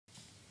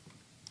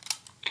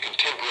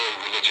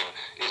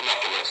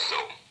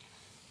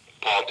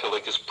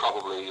Tillich is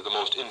probably the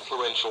most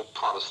influential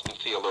Protestant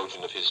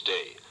theologian of his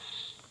day.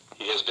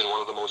 He has been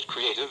one of the most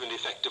creative and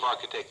effective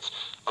architects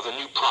of the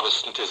new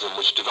Protestantism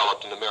which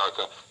developed in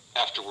America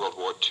after World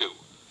War II.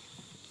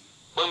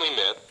 When we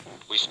met,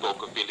 we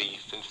spoke of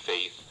belief and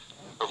faith,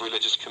 of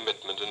religious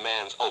commitment and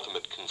man's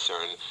ultimate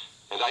concern,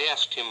 and I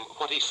asked him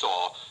what he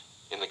saw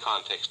in the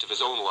context of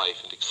his own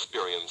life and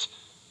experience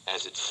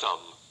as its sum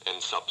and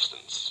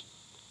substance.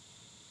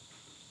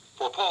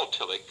 For Paul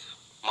Tillich,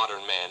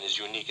 modern man is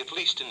unique, at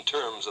least in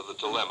terms of the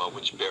dilemma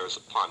which bears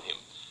upon him.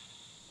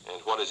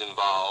 And what is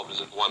involved is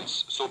at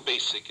once so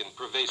basic and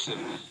pervasive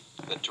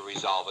that to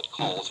resolve it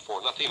calls for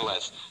nothing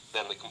less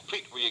than the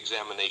complete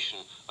re-examination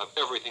of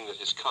everything that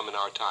has come in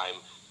our time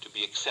to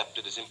be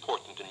accepted as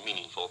important and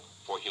meaningful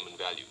for human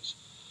values.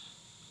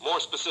 More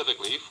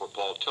specifically, for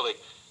Paul Tillich,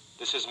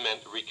 this has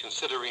meant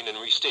reconsidering and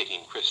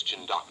restating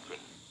Christian doctrine.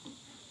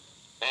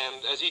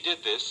 And as he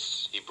did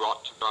this, he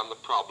brought on the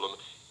problem,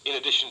 in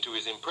addition to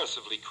his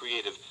impressively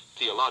creative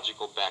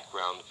theological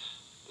background,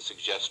 the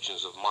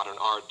suggestions of modern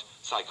art,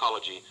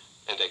 psychology,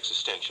 and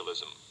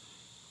existentialism.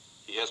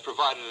 He has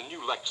provided a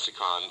new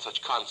lexicon,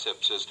 such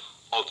concepts as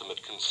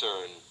ultimate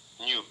concern,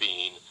 new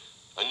being,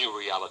 a new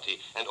reality,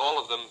 and all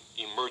of them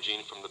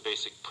emerging from the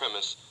basic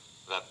premise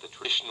that the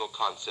traditional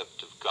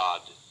concept of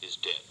God is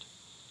dead.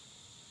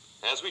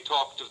 As we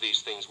talked of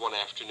these things one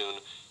afternoon,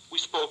 we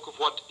spoke of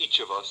what each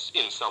of us,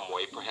 in some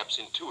way, perhaps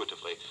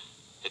intuitively,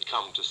 had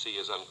come to see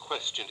as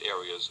unquestioned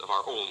areas of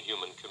our own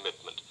human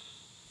commitment.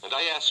 And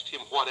I asked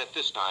him what at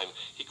this time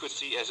he could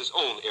see as his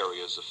own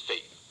areas of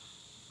faith,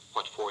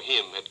 what for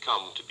him had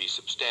come to be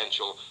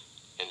substantial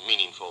and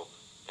meaningful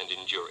and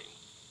enduring.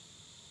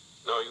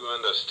 Now you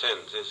understand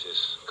this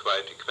is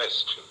quite a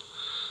question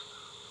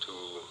to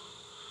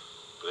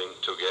bring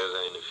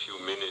together in a few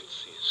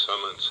minutes the sum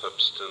and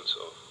substance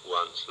of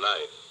one's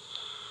life.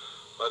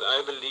 But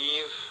I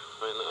believe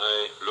when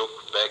I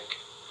look back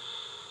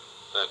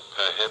that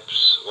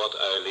perhaps what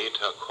I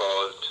later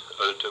called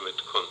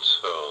ultimate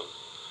concern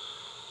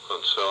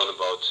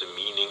about the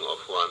meaning of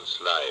one's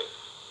life,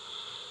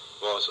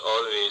 was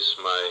always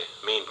my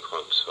main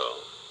concern.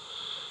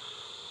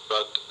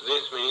 But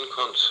this main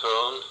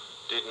concern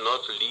did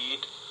not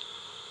lead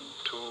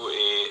to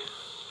a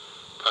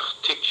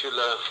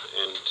particular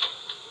and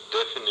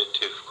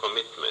definitive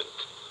commitment,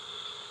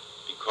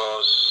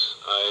 because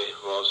I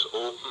was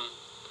open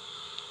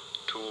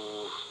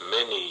to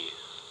many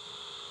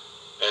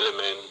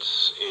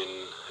elements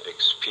in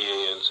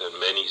experience and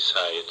many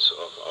sides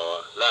of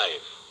our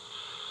life.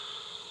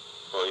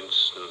 For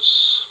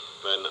instance,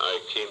 when I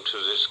came to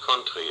this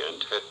country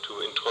and had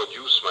to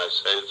introduce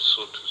myself,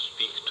 so to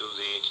speak, to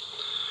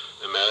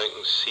the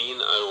American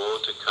scene, I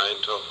wrote a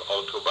kind of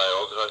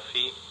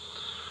autobiography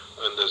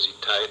under the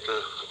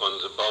title On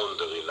the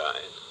Boundary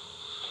Line.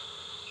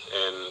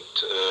 And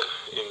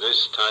in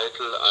this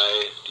title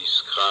I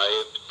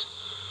described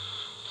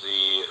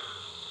the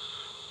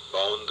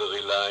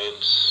boundary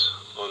lines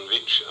on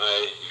which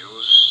I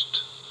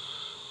used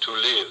to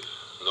live,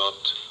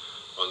 not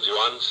on the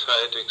one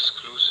side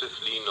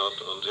exclusively, not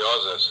on the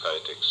other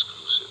side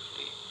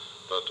exclusively,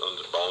 but on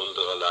the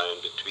boundary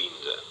line between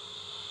them.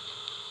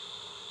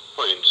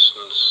 For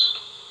instance,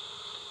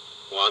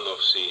 one of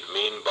the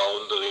main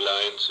boundary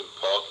lines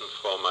important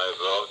for my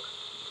work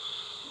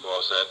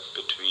was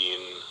that between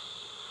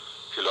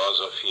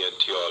philosophy and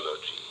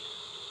theology.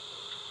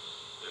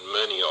 And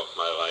many of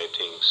my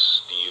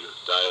writings deal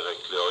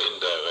directly or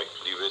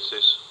indirectly with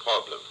this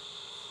problem.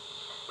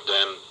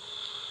 Then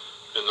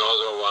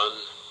another one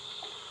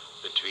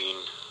between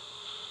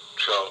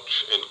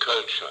church and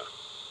culture,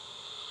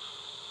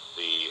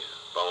 the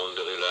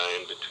boundary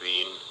line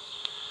between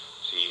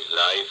the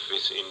life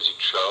within the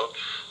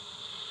church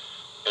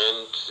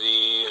and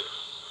the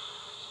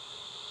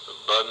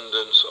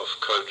abundance of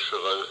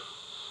cultural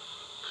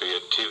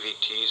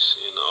creativities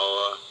in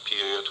our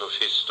period of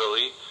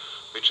history,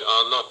 which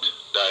are not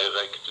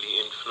directly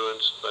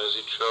influenced by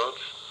the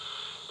church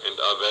and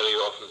are very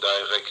often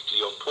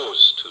directly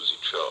opposed to the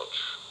church.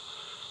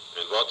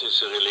 And what is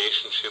the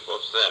relationship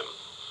of them?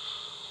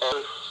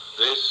 All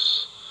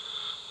this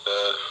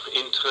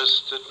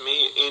interested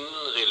me in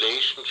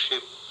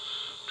relationship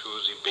to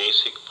the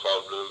basic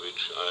problem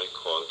which I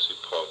called the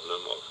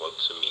problem of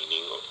what's the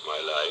meaning of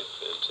my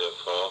life, and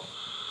therefore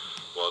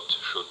what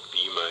should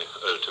be my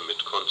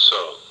ultimate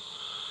concern.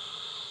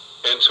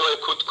 And so I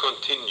could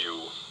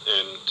continue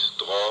and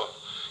draw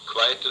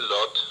quite a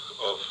lot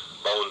of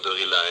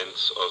boundary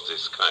lines of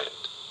this kind.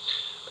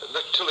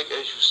 Dr. Tillich,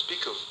 as you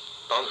speak of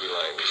boundary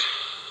lines,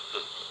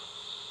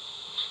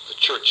 the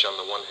church on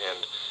the one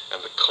hand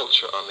and the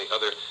culture on the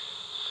other,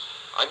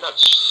 I'm not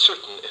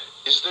certain,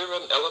 is there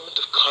an element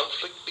of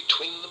conflict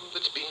between them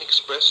that's being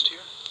expressed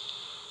here?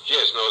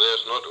 Yes, no,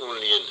 there's not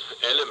only an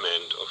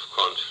element of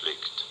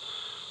conflict,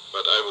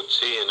 but I would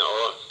say in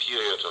our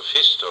period of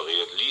history,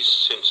 at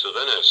least since the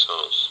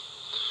Renaissance,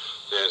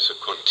 there's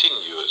a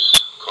continuous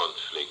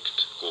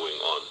conflict going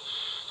on.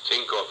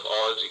 Think of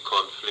all the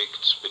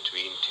conflicts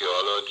between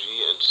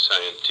theology and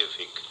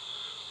scientific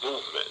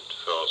movement.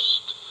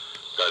 First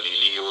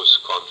Galileo's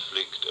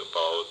conflict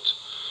about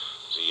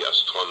the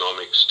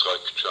astronomic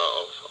structure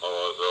of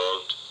our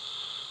world,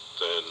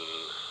 then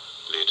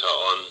later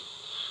on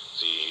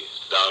the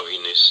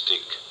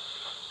Darwinistic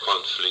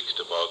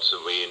conflict about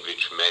the way in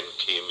which man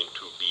came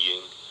into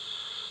being,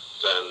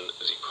 then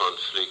the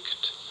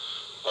conflict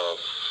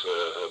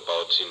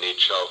about the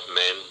nature of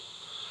man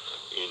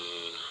in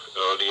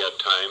earlier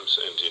times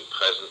and in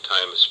present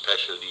time,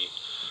 especially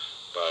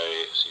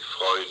by the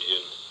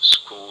Freudian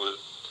school,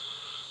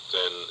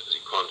 then the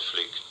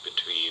conflict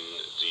between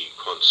the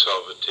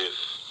conservative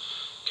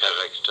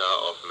character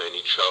of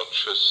many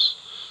churches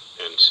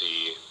and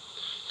the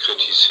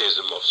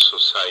criticism of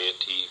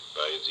society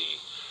by the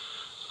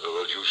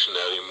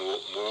revolutionary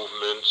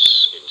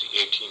movements in the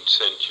 18th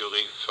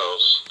century,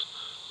 first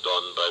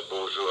done by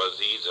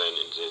bourgeoisie, then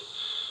in the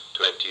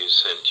 20th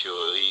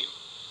century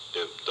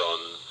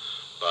done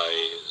by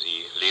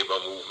the labor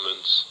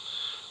movements.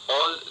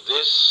 All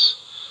this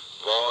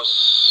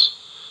was,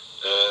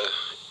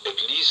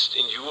 at least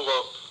in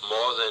Europe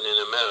more than in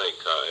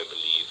America, I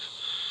believe,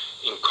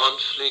 in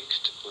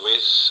conflict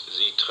with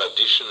the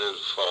traditional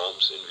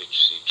forms in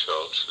which the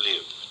church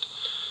lived.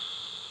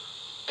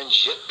 And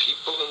yet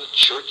people in the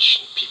church,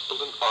 and people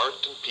in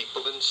art, and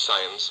people in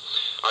science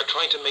are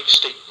trying to make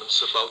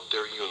statements about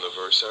their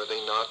universe, are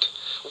they not?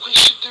 Why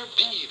should there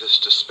be this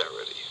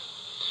disparity?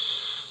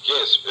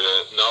 Yes,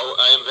 now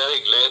I am very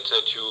glad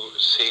that you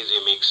say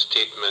they make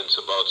statements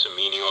about the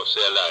meaning of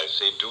their lives.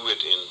 They do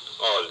it in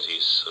all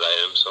these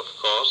realms, of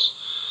course,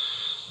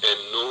 and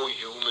no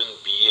human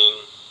being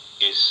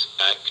is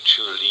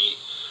actually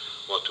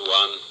what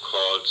one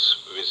calls,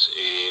 with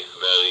a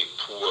very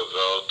poor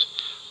word,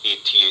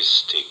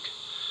 atheistic.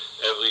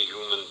 Every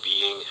human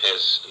being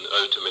has an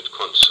ultimate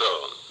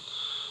concern.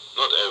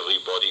 Not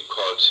everybody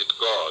calls it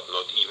God,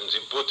 not even the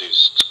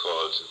Buddhists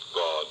calls it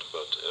God,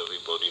 but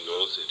everybody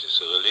knows it is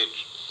a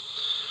religion.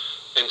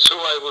 And so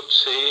I would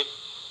say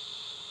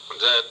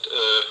that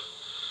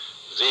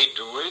they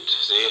do it,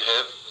 they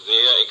have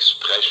their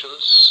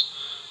expressions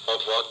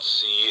of what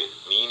the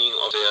meaning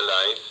of their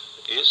life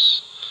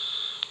is,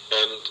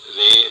 and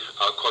they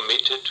are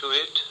committed to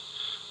it.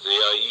 They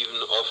are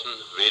even often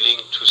willing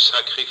to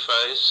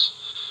sacrifice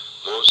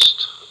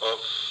most of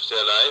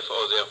their life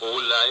or their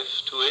whole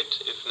life to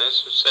it, if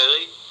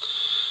necessary.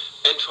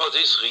 And for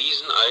this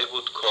reason I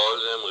would call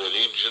them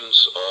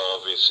religions,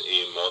 or with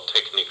a more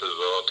technical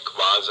word,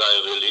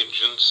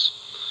 quasi-religions.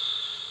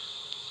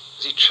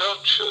 The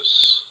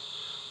churches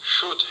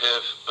should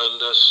have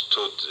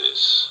understood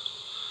this,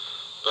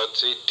 but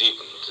they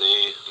didn't.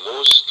 They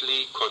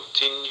mostly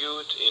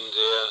continued in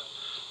their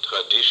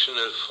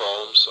traditional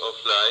forms of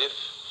life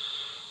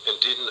and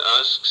didn't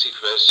ask the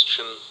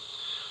question,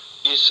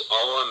 is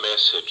our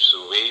message,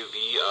 the way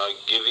we are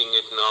giving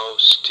it now,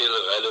 still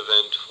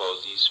relevant for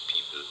these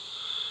people?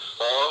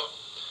 Or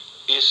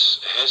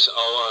has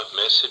our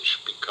message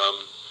become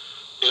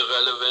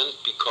irrelevant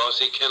because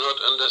they cannot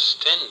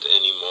understand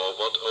anymore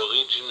what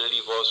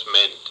originally was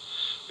meant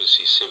with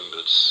the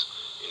symbols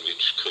in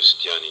which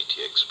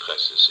Christianity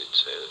expresses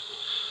itself?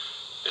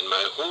 And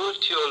my whole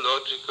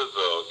theological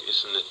work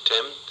is an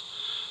attempt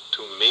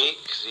to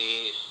make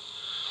the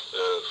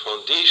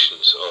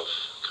foundations of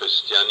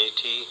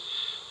Christianity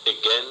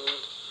again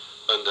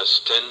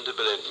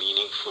understandable and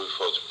meaningful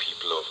for the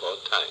people of our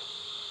time.